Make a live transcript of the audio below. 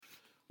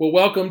Well,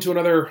 welcome to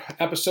another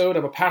episode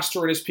of A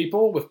Pastor and His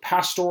People with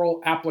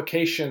pastoral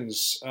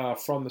applications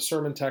from the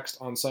sermon text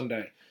on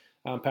Sunday.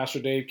 I'm Pastor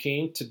Dave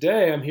Keene.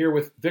 Today I'm here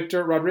with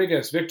Victor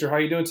Rodriguez. Victor, how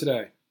are you doing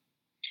today?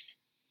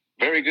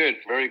 Very good,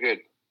 very good.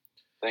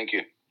 Thank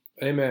you.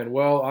 Amen.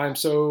 Well, I'm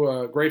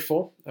so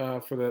grateful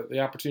for the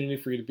opportunity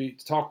for you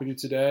to talk with you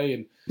today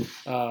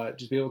and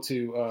just be able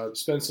to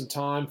spend some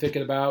time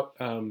thinking about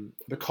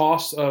the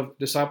cost of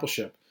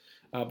discipleship.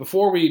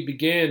 Before we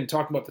begin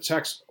talking about the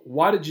text,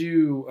 why did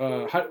you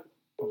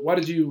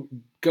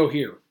go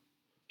here?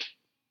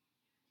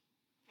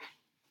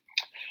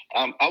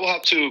 I will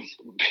have to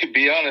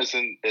be honest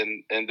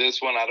in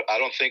this one. I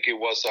don't think it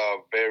was a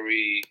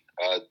very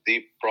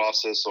deep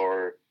process,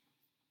 or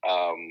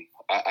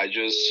I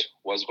just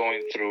was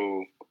going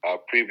through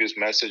previous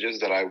messages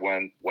that I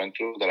went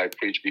through that I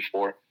preached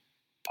before.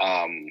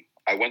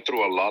 I went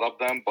through a lot of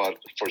them, but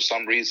for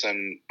some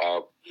reason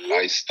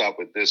I stopped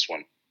with this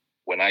one.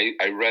 When I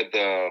read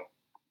the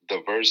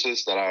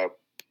verses that are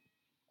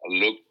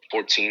Luke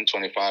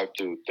 14:25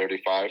 to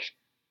 35,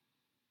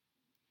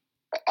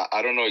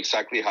 I don't know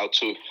exactly how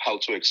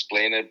to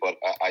explain it, but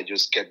I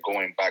just kept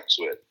going back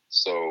to it.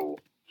 So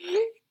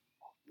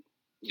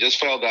just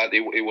felt that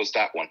it was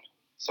that one.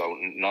 So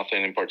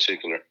nothing in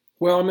particular.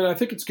 Well, I mean, I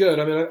think it's good.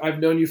 I mean, I've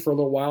known you for a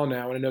little while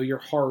now, and I know your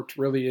heart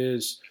really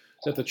is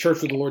that the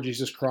church of the Lord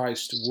Jesus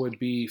Christ would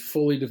be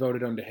fully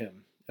devoted unto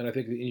Him. And I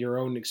think in your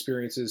own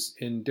experiences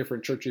in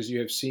different churches, you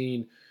have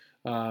seen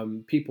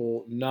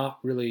people not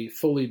really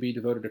fully be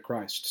devoted to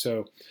Christ.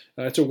 So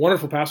it's a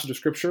wonderful passage of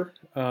Scripture.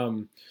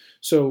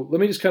 So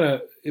let me just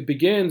it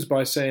begins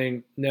by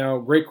saying, now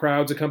great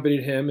crowds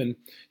accompanied him, and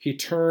he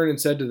turned and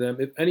said to them,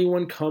 if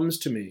anyone comes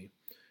to me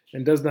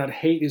and does not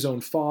hate his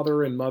own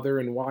father and mother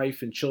and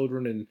wife and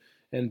children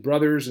and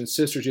brothers and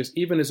sisters, yes,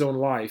 even his own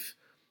life,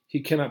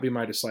 he cannot be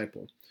my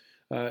disciple.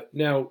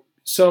 Now,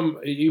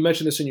 you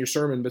mentioned this in your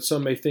sermon, but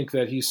some may think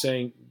that he's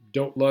saying,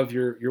 don't love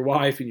your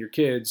wife and your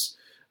kids.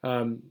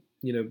 But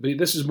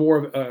this is more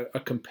of a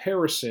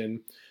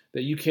comparison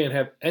that you can't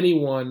have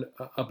anyone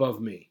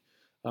above me.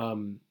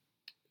 And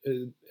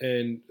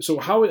so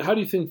how do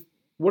you think,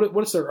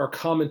 what's our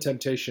common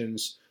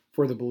temptations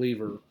for the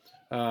believer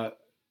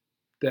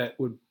that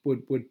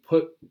would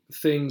put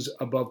things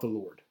above the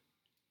Lord?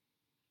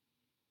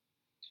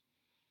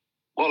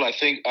 Well, I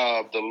think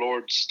the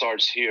Lord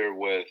starts here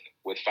with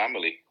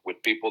family,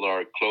 with people that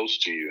are close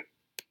to you,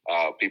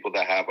 people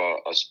that have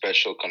a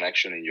special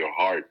connection in your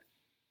heart.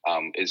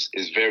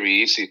 It's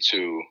very easy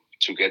to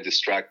get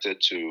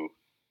distracted, to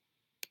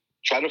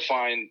try to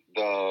find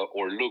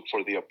or look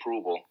for the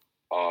approval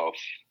of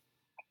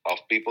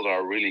people that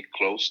are really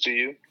close to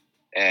you,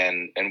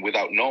 and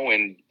without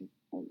knowing,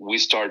 we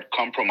start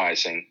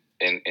compromising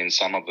in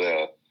some of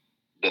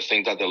the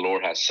things that the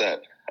Lord has said.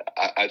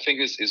 I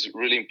think it's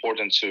really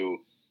important to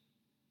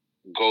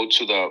go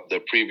to the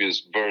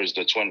previous verse,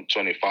 the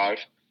 25,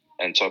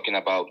 and talking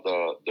about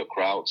the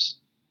crowds,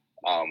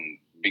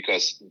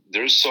 because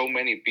there's so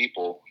many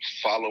people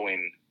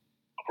following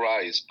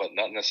Christ, but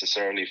not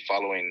necessarily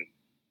following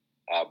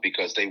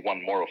because they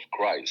want more of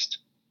Christ.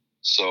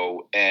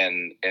 So,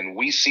 and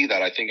we see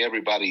that. I think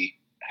everybody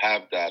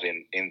have that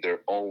in their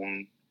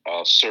own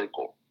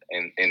circle,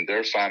 in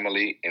their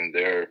family, in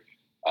their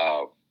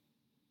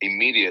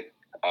immediate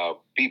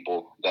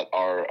people that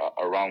are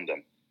around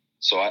them.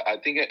 So I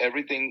think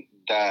everything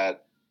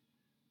that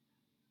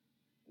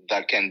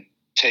can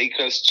take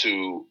us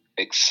to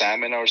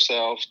examine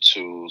ourselves,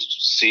 to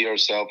see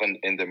ourselves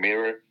in the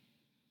mirror,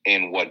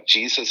 in what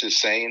Jesus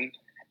is saying,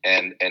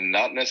 and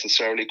not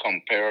necessarily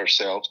compare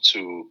ourselves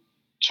to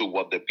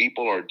what the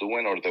people are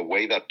doing or the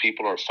way that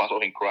people are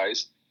following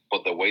Christ,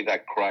 but the way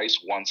that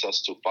Christ wants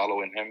us to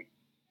follow in Him.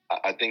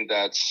 I think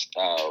that's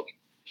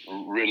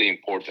really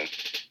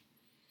important.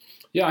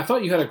 Yeah, I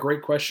thought you had a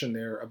great question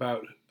there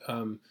about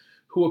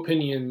whose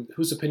opinion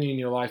in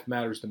your life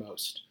matters the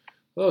most.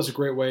 Well, that was a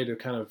great way to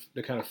kind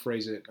of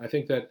phrase it. I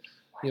think that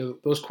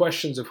those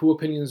questions of who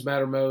opinions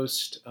matter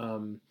most,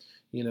 are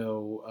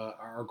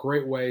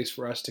great ways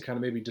for us to kind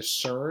of maybe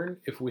discern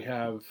if we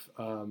have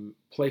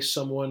placed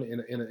someone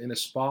in a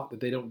spot that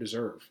they don't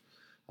deserve.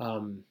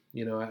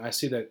 I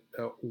see that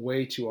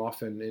way too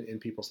often in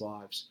people's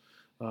lives.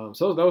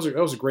 So that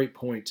was a great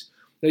point.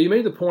 Now you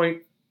made the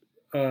point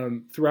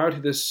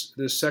throughout this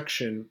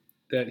section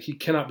that he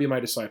cannot be my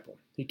disciple.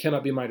 He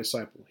cannot be my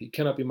disciple. He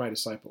cannot be my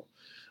disciple.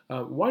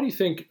 Why do you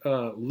think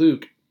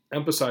Luke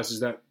emphasizes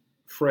that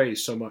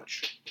phrase so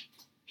much?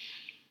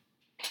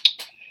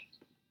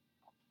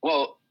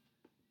 Well,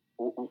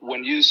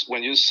 when you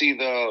see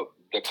the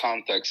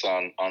context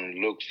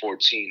on Luke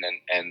 14,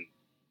 and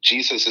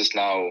Jesus is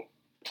now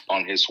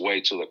on his way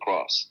to the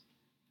cross,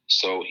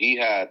 so he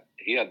had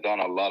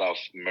done a lot of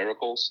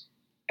miracles,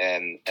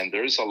 and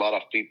there is a lot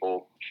of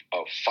people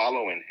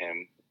following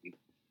him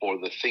for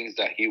the things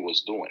that he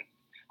was doing.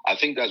 I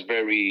think that's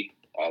very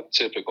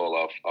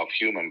typical of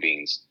human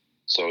beings.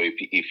 So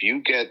if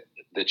you get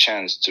the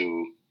chance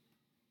to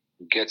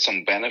get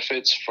some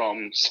benefits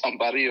from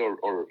somebody,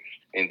 or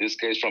in this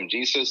case from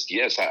Jesus,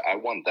 yes, I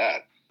want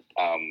that.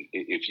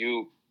 If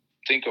you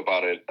think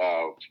about it,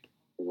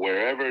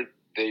 wherever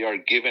they are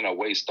giving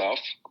away stuff,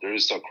 there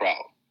is a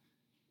crowd.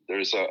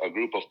 There's a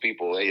group of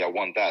people, hey, I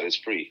want that, it's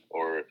free,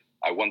 or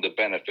I want the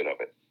benefit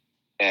of it.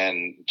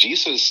 And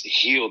Jesus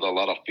healed a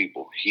lot of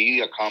people.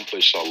 He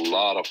accomplished a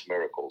lot of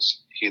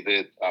miracles. He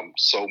did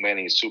so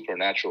many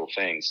supernatural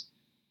things.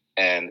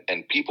 And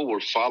people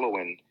were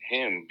following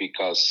him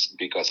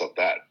because of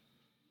that.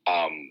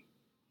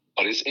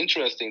 But it's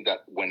interesting that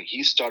when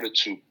he started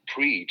to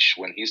preach,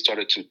 when he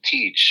started to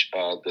teach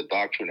the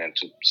doctrine and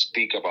to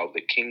speak about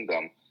the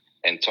kingdom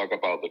and talk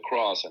about the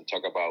cross and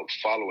talk about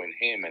following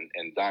him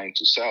and dying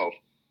to self,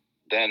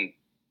 then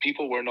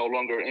people were no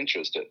longer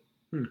interested.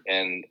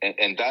 And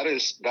that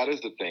is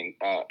the thing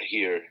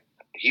here.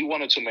 He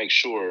wanted to make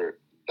sure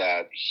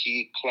that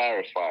he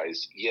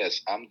clarifies,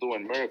 yes, I'm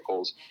doing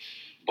miracles,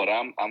 but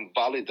I'm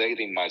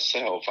validating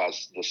myself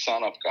as the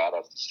Son of God,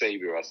 as the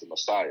Savior, as the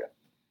Messiah.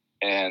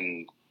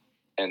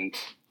 And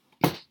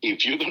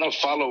if you're going to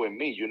follow in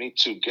me, you need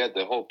to get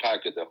the whole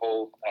packet, the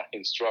whole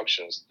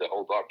instructions, the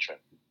whole doctrine.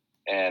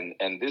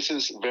 And this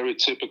is very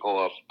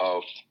typical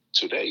of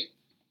today.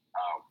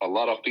 A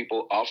lot of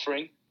people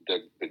offering the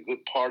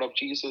good part of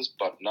Jesus,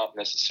 but not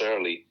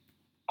necessarily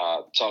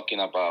talking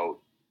about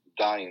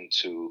dying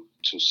to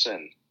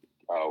sin,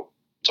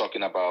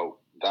 talking about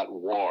that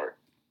war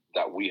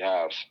that we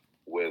have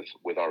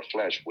with our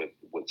flesh,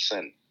 with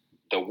sin.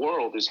 The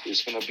world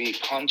is going to be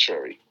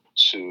contrary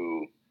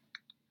to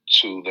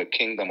the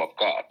kingdom of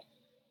God,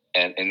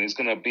 and it's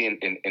going to be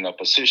in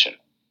opposition.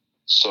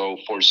 So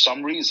for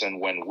some reason,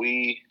 when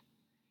we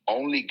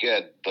only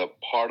get the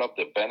part of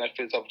the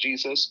benefits of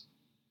Jesus,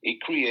 it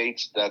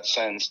creates that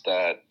sense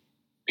that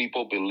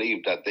people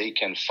believe that they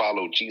can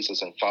follow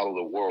Jesus and follow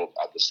the world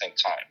at the same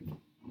time.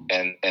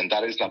 And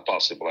that is not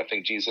possible. I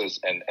think Jesus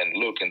and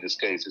Luke in this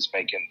case is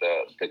making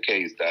the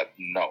case that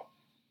no,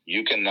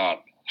 you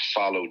cannot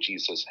follow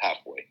Jesus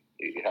halfway.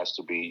 It has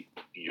to be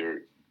your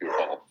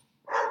all.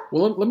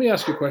 Well, let me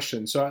ask you a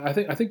question. So I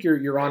think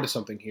you're onto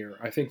something here.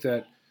 I think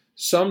that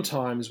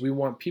sometimes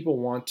people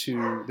want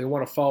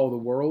to follow the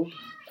world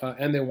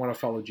and they want to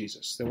follow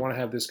Jesus. They want to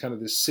have this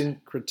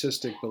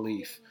syncretistic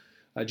belief.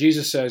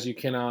 Jesus says you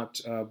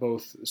cannot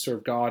both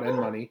serve God and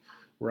money,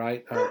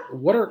 right?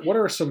 What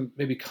are some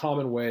maybe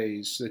common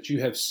ways that you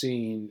have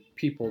seen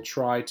people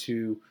try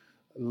to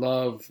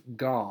love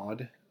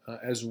God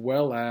as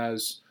well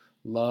as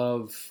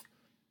love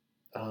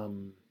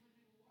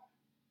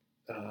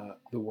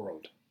the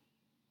world?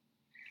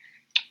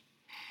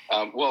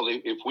 Well,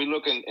 if we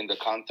look in the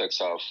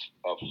context of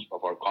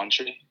our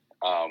country,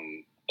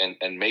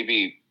 and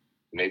maybe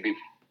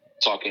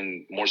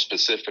talking more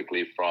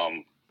specifically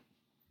from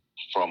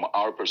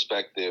our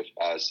perspective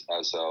as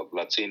a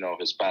Latino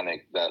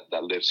Hispanic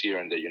that lives here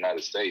in the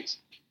United States,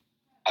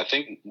 I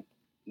think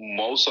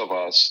most of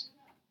us,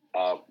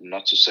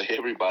 not to say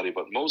everybody,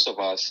 but most of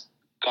us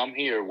come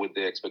here with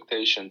the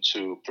expectation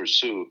to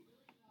pursue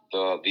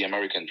the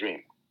American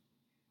dream.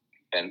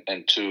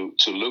 And to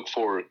look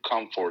for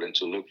comfort and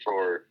to look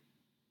for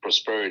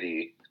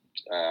prosperity,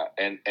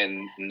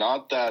 and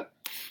not that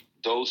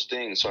those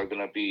things are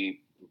going to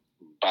be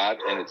bad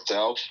in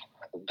itself,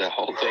 the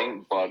whole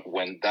thing, but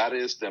when that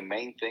is the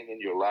main thing in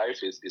your life,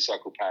 is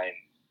occupying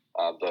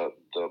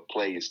the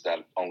place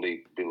that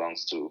only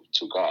belongs to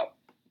God.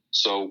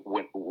 So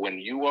when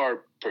you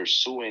are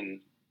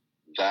pursuing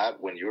that,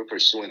 when you're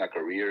pursuing a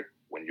career,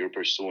 when you're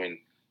pursuing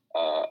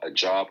a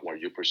job, when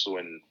you're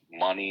pursuing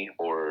money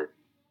or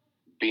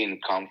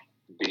being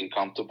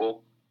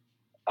comfortable,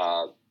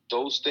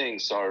 those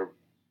things are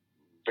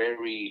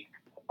very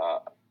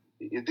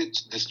it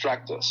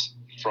distract us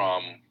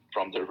from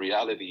the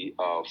reality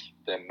of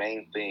the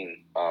main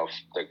thing of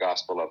the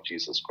gospel of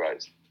Jesus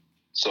Christ.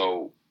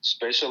 So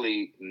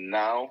especially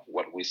now,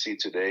 what we see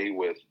today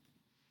with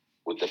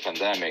the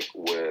pandemic,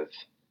 with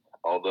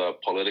all the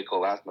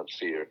political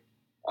atmosphere,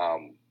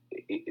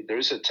 there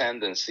is a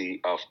tendency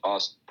of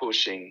us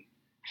pushing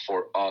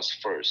for us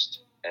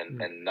first,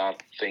 and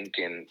not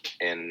thinking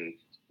in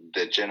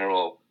the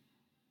general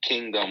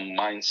kingdom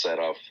mindset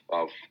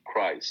of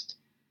Christ.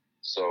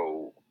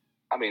 So,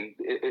 I mean,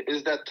 it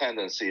is that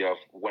tendency of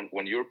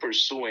when you're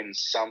pursuing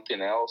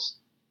something else,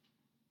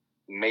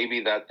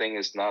 maybe that thing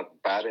is not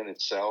bad in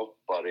itself,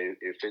 but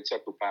if it's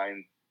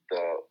occupying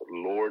the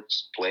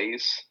Lord's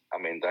place,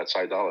 I mean, that's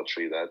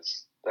idolatry.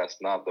 That's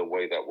not the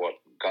way that what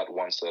God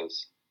wants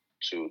us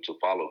to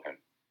follow him.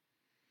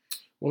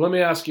 Well, let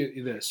me ask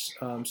you this.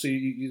 So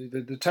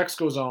the text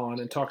goes on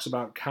and talks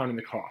about counting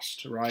the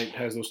cost, right? It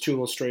has those two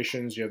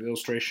illustrations. You have the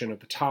illustration of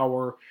the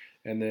tower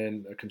and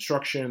then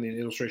construction, the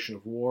illustration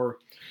of war.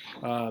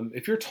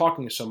 If you're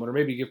talking to someone, or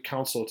maybe give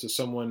counsel to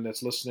someone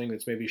that's listening,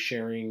 that's maybe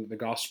sharing the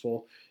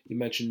gospel, you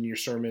mentioned in your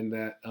sermon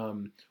that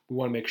we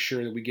want to make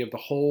sure that we give the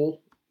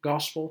whole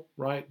gospel,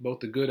 right?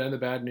 Both the good and the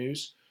bad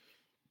news.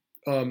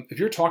 If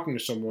you're talking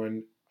to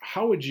someone,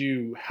 how would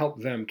you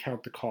help them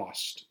count the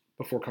cost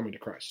before coming to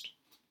Christ?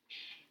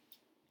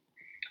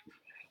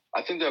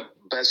 I think the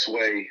best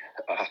way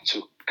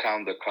to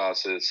count the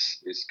cost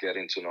is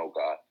getting to know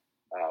God.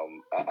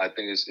 I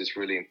think it's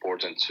really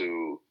important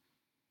to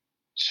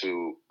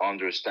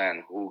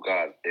understand who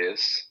God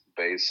is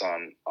based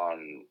on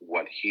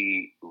what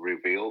He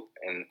revealed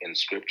in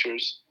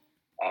scriptures,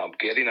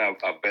 getting a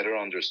better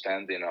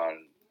understanding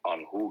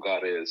on who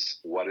God is,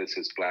 what is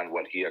His plan,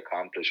 what He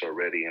accomplished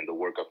already in the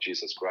work of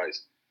Jesus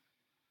Christ.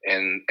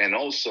 And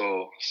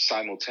also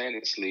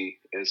simultaneously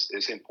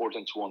is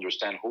important to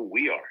understand who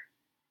we are.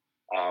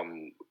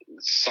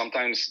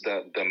 Sometimes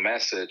the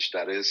message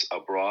that is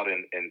abroad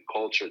in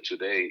culture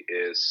today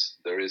is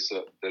there is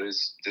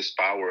this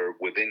power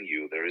within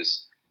you. There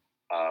is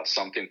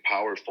something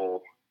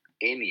powerful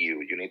in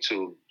you. You need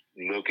to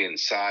look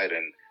inside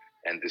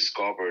and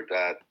discover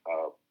that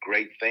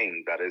great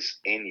thing that is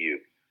in you.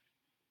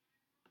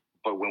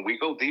 But when we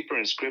go deeper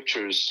in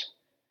scriptures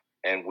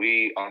and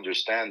we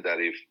understand that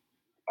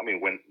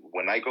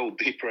when I go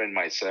deeper in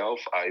myself,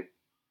 I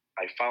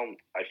found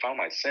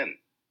my sin.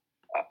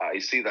 I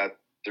see that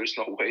there's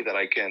no way that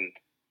I can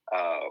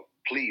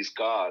please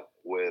God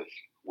with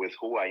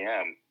who I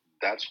am.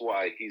 That's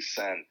why He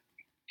sent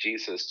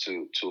Jesus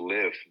to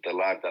live the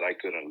life that I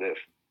couldn't live.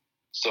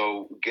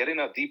 So getting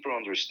a deeper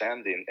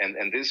understanding,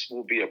 and this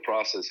will be a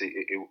process.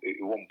 It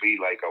won't be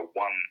like a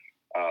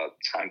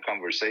one-time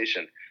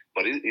conversation,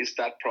 but it's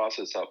that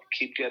process of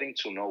keep getting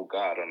to know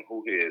God and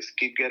who He is,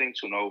 keep getting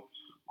to know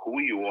who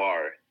you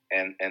are,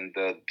 and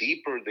the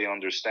deeper the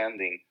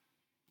understanding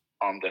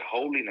on the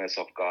holiness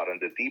of God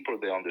and the deeper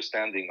the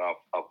understanding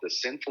of the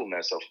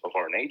sinfulness of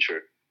our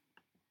nature,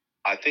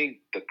 I think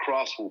the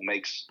cross will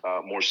make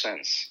more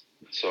sense.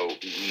 So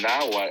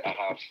now I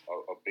have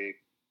a big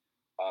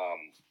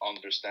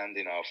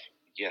understanding of,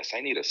 yes,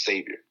 I need a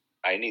Savior.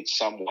 I need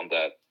someone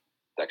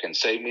that can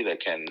save me,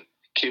 that can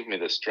give me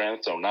the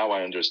strength. So now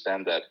I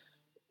understand that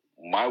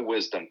my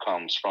wisdom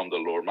comes from the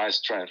Lord. My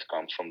strength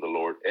comes from the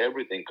Lord.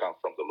 Everything comes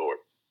from the Lord,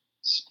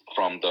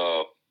 from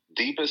the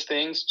deepest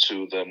things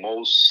to the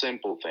most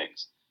simple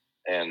things.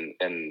 And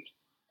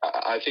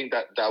I think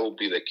that will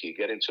be the key,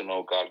 getting to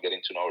know God,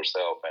 getting to know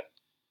ourselves,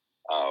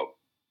 and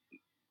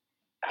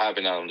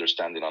having an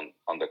understanding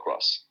on the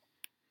cross.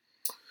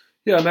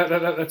 Yeah,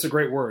 that's a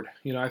great word.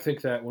 I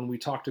think that when we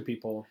talk to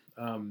people,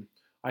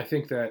 I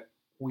think that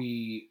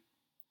we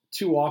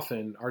too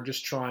often are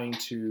just trying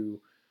to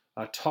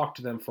talk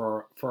to them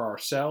for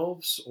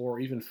ourselves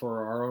or even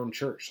for our own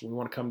church. We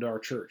want to come to our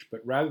church,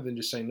 but rather than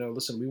just saying, no,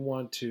 listen, we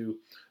want to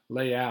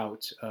lay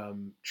out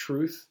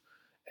truth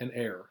and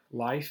error,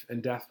 life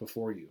and death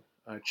before you.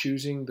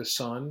 Choosing the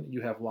Son, you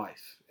have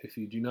life. If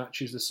you do not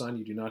choose the Son,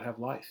 you do not have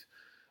life.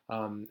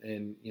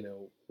 And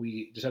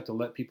we just have to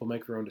let people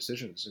make their own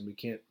decisions, and we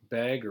can't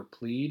beg or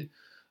plead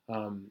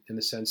in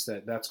the sense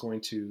that that's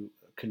going to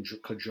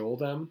cajole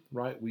them,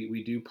 right?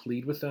 We do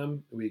plead with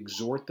them, we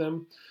exhort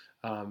them,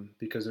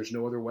 because there's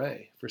no other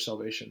way for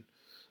salvation.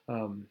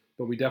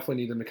 But we definitely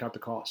need them to count the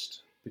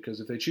cost,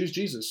 because if they choose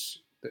Jesus,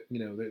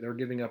 they're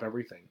giving up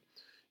everything.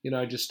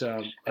 I just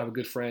have a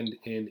good friend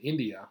in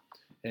India,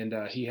 and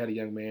he had a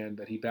young man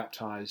that he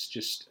baptized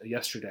just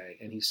yesterday,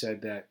 and he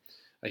said that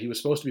he was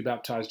supposed to be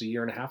baptized a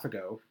year and a half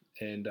ago,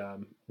 and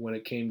when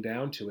it came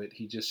down to it,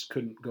 he just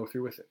couldn't go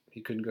through with it.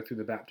 He couldn't go through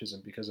the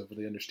baptism because of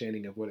the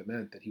understanding of what it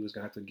meant, that he was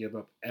going to have to give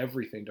up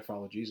everything to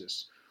follow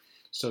Jesus.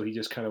 So he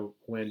just kind of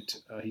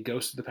went, he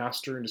ghosted the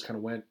pastor and just kind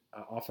of went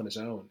off on his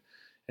own.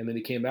 And then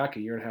he came back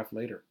a year and a half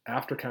later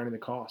after counting the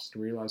cost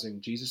and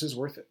realizing Jesus is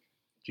worth it.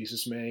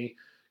 Jesus may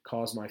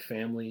cause my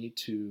family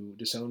to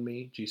disown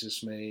me.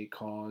 Jesus may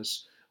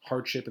cause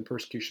hardship and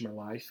persecution in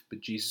my life, but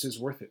Jesus is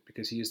worth it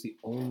because He is the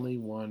only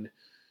one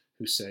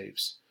who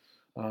saves.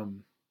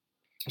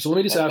 So let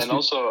me just ask you. And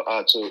also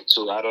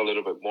to add a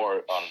little bit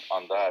more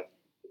on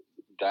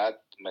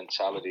that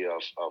mentality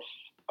of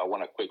I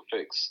want a quick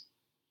fix.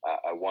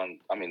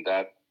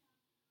 That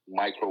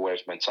microwave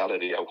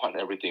mentality. I want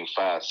everything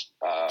fast,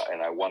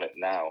 and I want it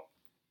now.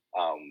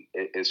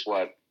 It's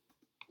what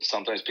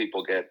sometimes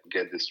people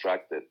get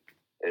distracted.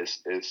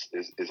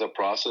 It's a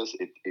process.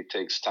 It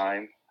takes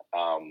time.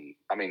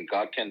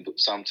 God can do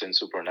something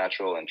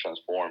supernatural and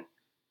transform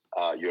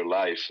your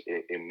life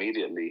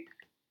immediately.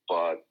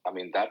 But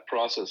that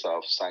process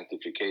of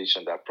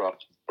sanctification, that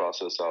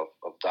process of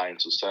dying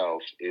to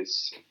self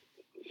is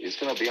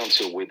going to be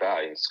until we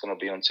die. It's going to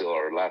be until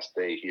our last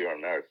day here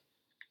on earth.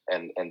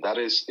 And that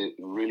is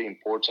really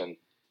important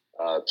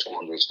to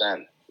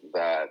understand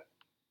that.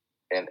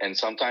 And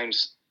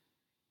sometimes,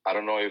 I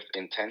don't know if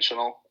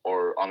intentional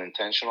or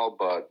unintentional,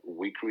 but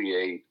we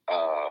create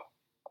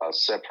a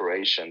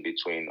separation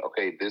between,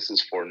 okay, this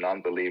is for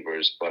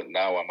non-believers, but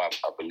now I'm a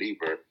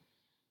believer,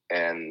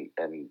 and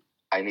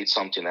I need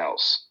something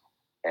else.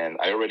 And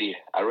I already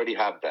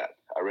have that.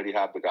 I already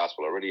have the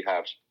gospel. I already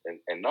have,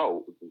 and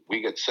no,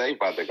 we get saved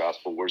by the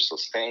gospel. We're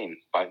sustained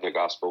by the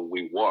gospel.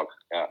 We walk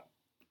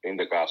in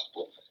the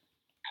gospel.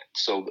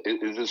 So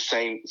it is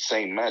the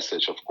same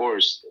message. Of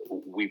course,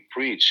 we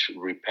preach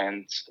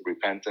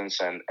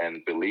repentance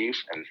and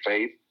belief and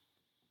faith,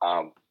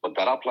 but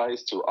that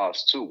applies to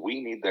us too.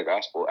 We need the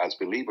gospel as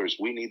believers.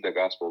 We need the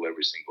gospel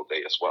every single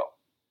day as well.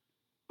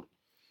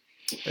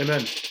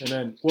 Amen.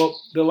 Amen. Well,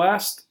 the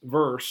last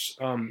verse,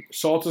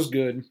 salt is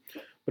good,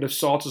 But if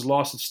salt has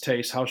lost its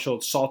taste, how shall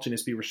its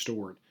saltiness be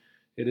restored?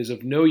 It is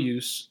of no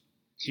use,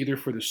 either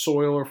for the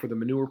soil or for the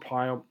manure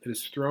pile. It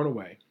is thrown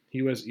away. He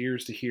who has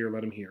ears to hear,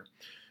 let him hear.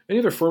 Any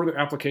other further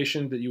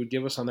application that you would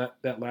give us on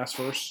that last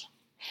verse?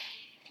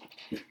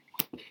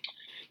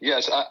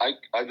 Yes,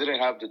 I didn't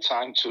have the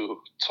time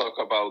to talk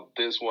about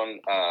this one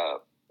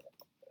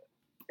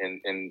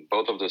in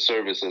both of the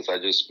services. I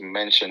just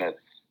mentioned it.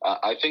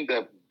 I think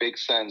the big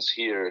sense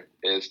here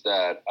is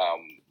that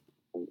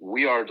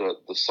we are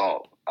the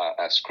salt.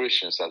 As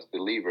Christians, as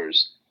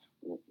believers,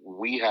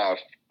 we have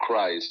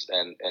Christ,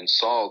 and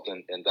salt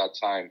in that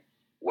time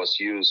was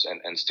used,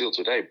 and still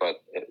today,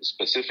 but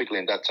specifically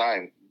in that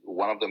time,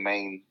 one of the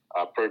main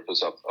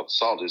purpose of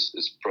salt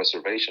is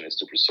preservation, is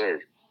to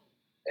preserve.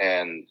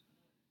 And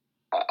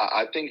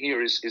I think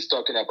here is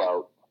talking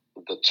about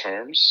the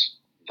terms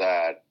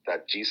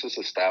that Jesus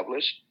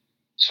established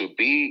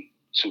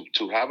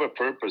to have a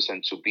purpose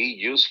and to be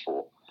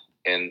useful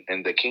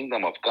in the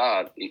kingdom of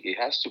God. It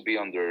has to be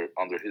under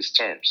His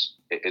terms.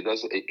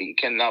 It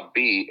cannot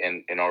be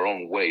in our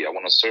own way. I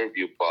want to serve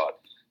you, but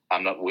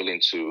I'm not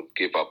willing to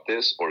give up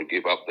this or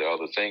give up the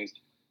other things.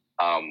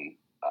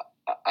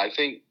 I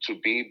think to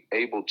be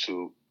able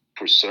to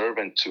preserve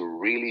and to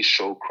really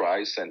show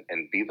Christ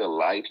and be the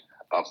light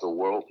of the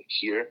world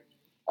here,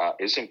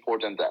 it's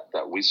important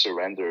that we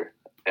surrender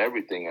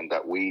everything and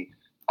that we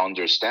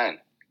understand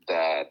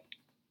that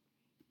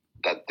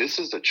this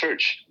is the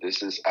church.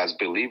 This is, as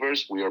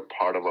believers, we are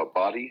part of a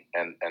body,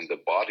 and the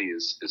body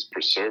is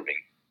preserving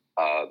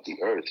the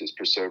earth, is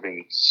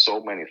preserving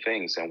so many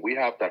things, and we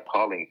have that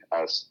calling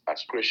as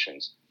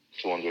Christians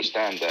to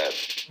understand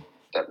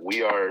that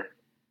we are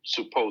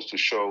supposed to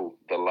show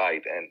the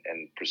light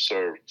and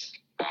preserve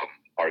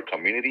our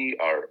community,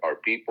 our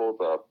people,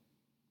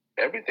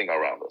 everything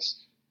around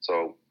us.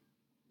 So,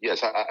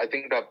 yes, I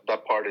think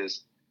that part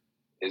is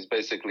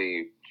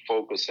basically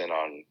focusing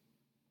on,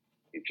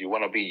 if you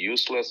want to be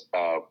useless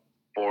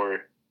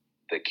for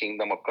the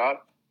kingdom of God,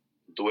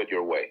 do it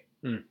your way.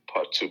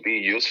 But to be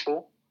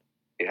useful,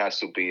 it has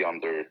to be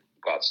under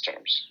God's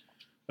terms.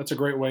 That's a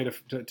great way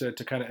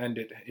to kind of end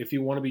it. If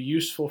you want to be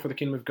useful for the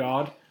kingdom of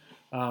God,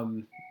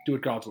 do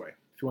it God's way.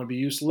 If you want to be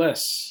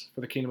useless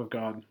for the kingdom of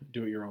God,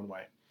 do it your own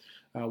way.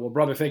 Well,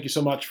 brother, thank you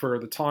so much for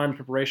the time,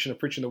 preparation of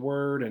preaching the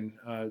word,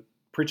 and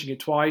preaching it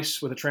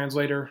twice with a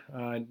translator.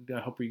 I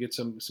hope you get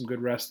some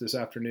good rest this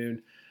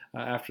afternoon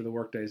after the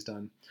workday is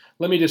done.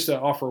 Let me just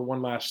offer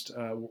one last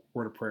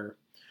word of prayer.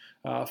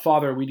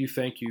 Father, we do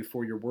thank you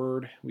for your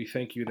word. We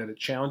thank you that it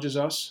challenges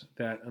us,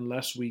 that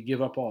unless we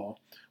give up all,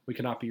 we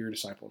cannot be your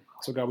disciple.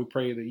 So God, we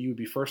pray that you would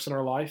be first in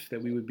our life,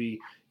 that we would be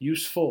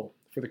useful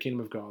for the kingdom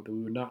of God, that we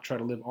would not try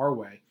to live our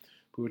way,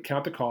 we would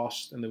count the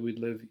cost, and that we'd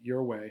live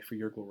your way for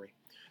your glory.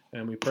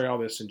 And we pray all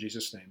this in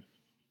Jesus' name.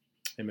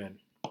 Amen.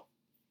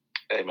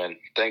 Amen.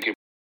 Thank you.